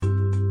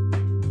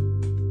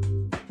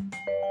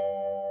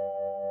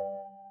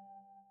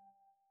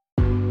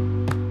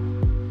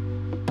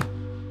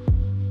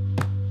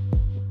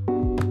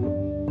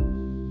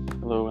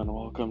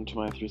to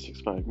my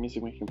 365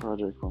 music making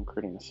project where I'm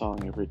creating a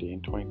song every day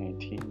in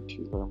 2019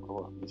 to learn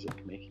more about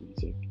music, making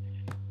music,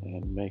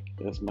 and make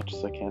as much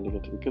as I can to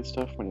get to the good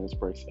stuff. My name is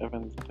Bryce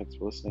Evans, and thanks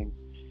for listening.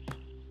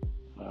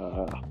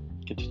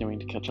 Continuing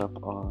to catch up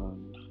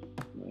on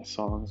my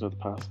songs over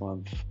the past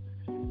month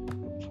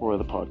for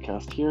the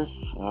podcast here.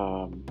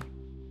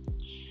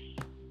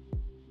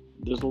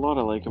 There's a lot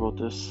I like about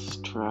this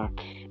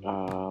track.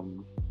 I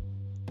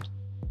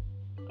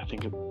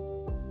think it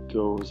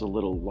goes a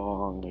little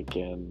long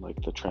again,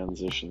 like the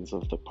transitions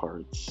of the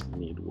parts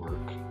need work.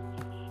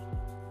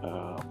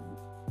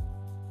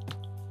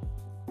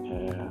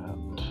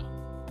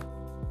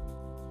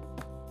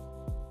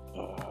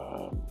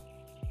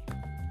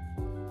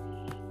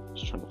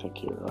 Just trying to think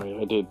here.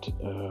 I did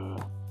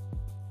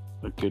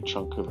a good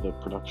chunk of the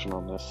production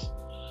on this.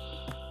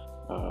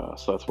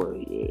 So that's where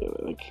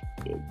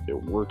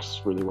it works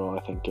really well,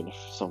 I think, and if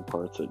some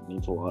parts it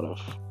needs a lot of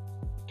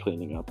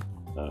cleaning up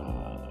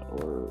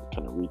or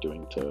kind of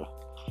redoing to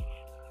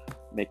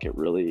make it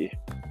really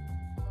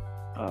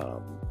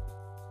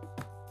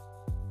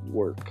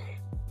work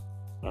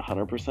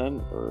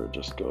 100% or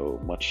just go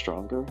much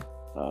stronger.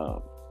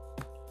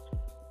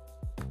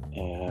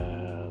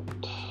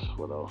 And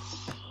what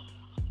else?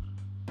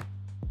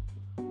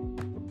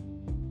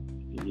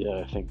 Yeah,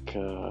 I think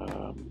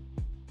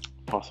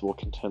possible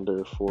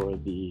contender for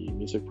the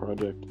music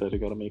project that I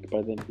gotta make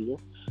by the end of the year.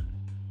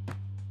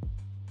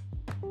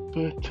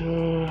 But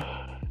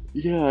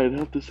yeah, I'd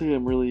have to say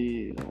I'm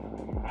really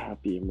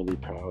happy. I'm really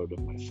proud of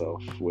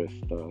myself with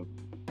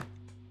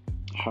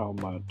how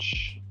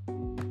much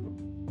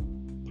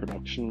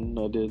production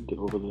I did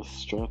over this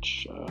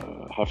stretch.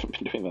 Haven't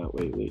been doing that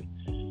lately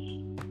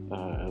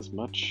as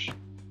much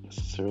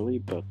necessarily,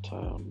 but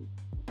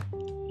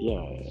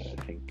yeah, I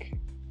think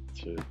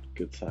it's a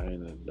good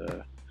sign, and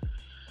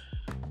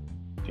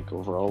I think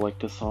overall I like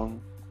this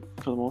song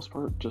for the most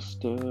part.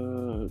 Just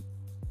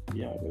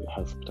yeah, it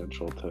has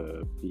potential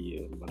to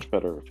be much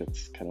better if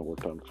it's kind of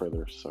worked on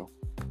further. So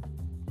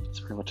that's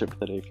pretty much it for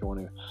the day. If you want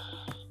to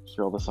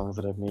hear all the songs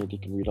that I've made, you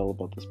can read all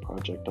about this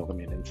project, all the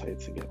main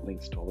insights, and get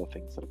links to all the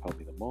things that have helped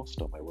me the most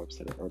on my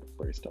website at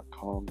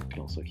artofbryce.com. You can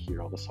also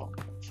hear all the songs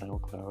on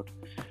SoundCloud,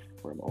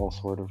 where I'm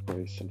also Art of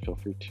Bryce, and feel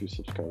free to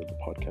subscribe to the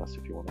podcast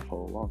if you want to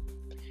follow along.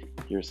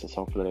 Here's the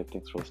song for the day.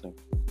 Thanks for listening.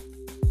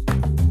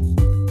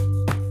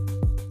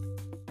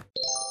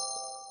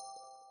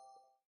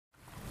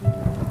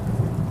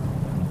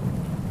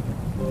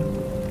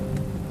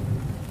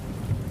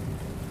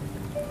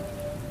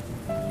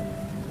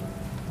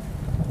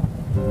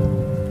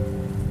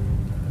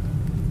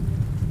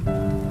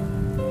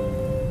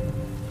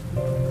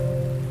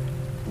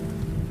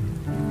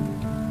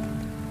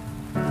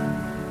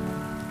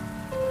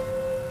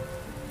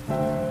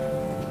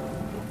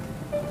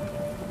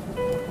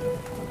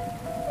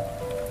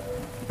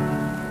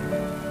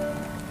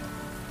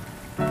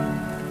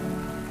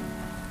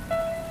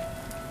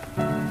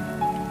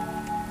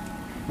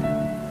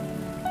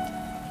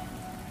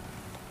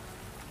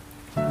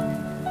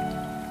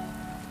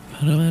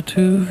 Under my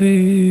 2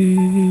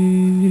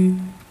 feet,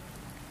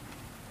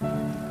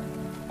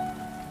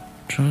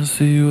 trying to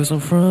see what's in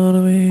front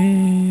of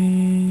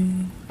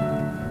me.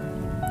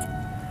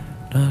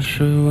 Not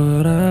sure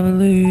what I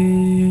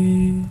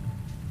believe,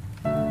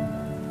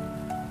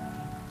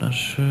 not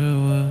sure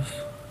what's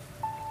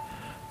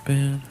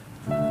been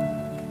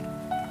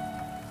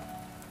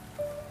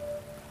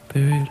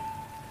buried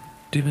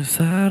deep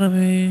inside of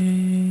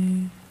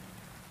me.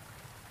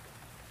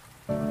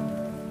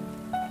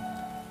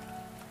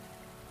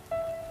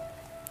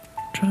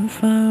 Trying to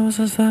find what's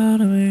inside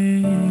of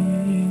me.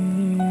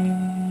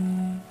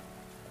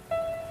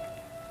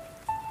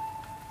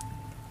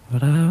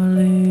 But I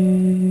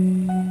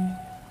believe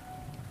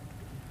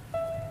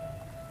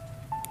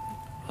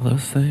all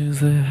those things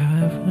that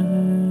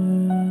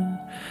happen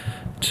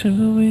to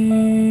me,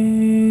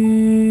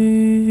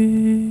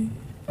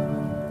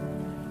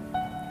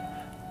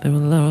 they were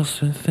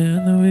lost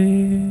within the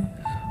weeds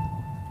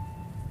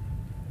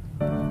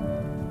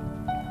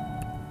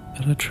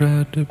that I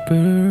tried to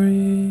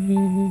bury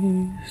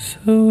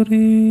so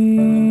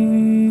deep,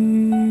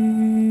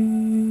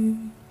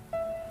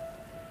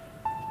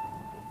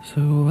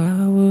 so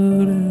I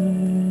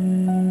wouldn't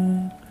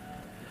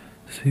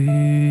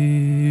see.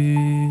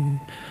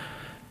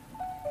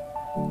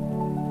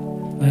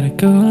 Let it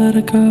go, let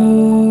it go.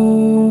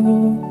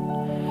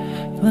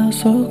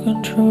 Lost all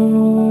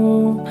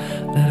control.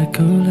 Let it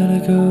go, let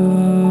it go.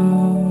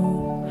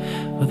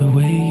 Of the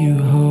way you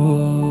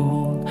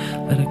hold.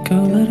 Let it go,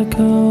 let it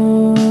go.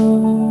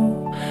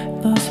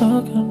 Lost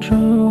all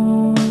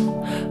control.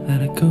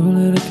 Let it go,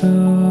 let it go.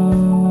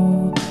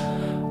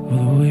 Of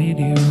the way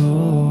you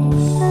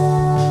hold.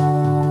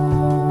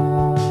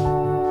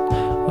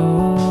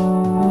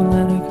 Oh,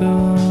 let it go.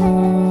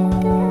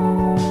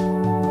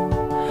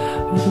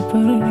 Of the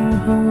burden you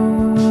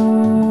hold.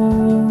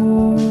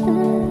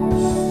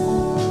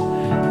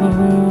 Oh,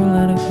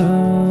 let it go.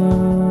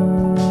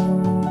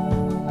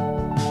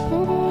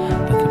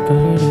 Let the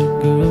burden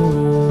go.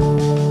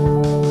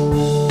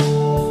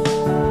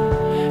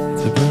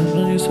 It's a burden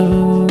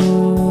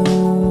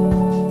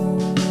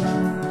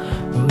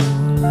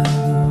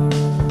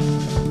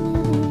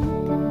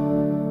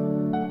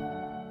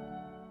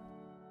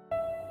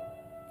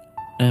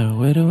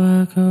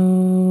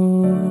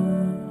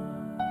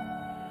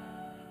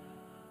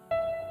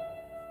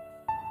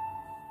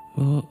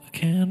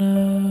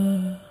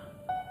cannot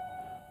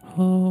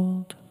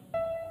hold.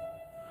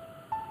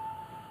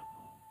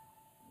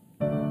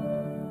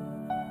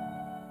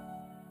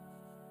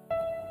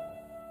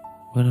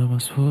 What am I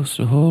supposed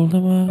to hold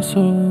in my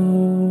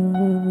soul?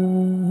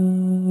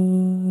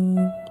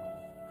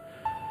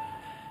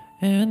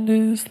 And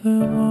is there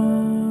more?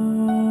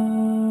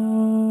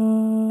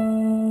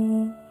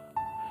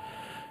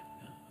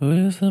 Or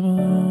is there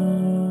more?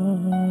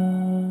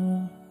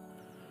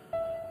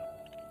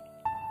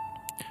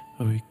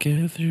 Or we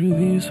get through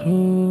these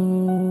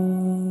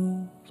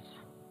holes,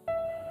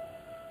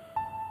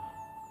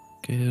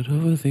 get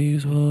over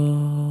these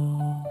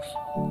walls.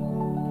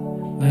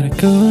 Let it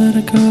go, let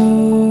it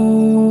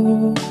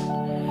go.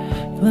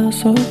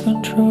 Lost all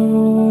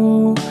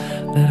control.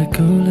 Let it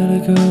go, let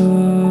it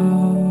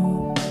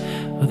go.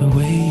 Of the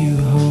way you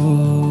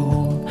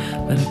hold.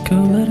 Let it go,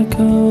 let it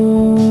go.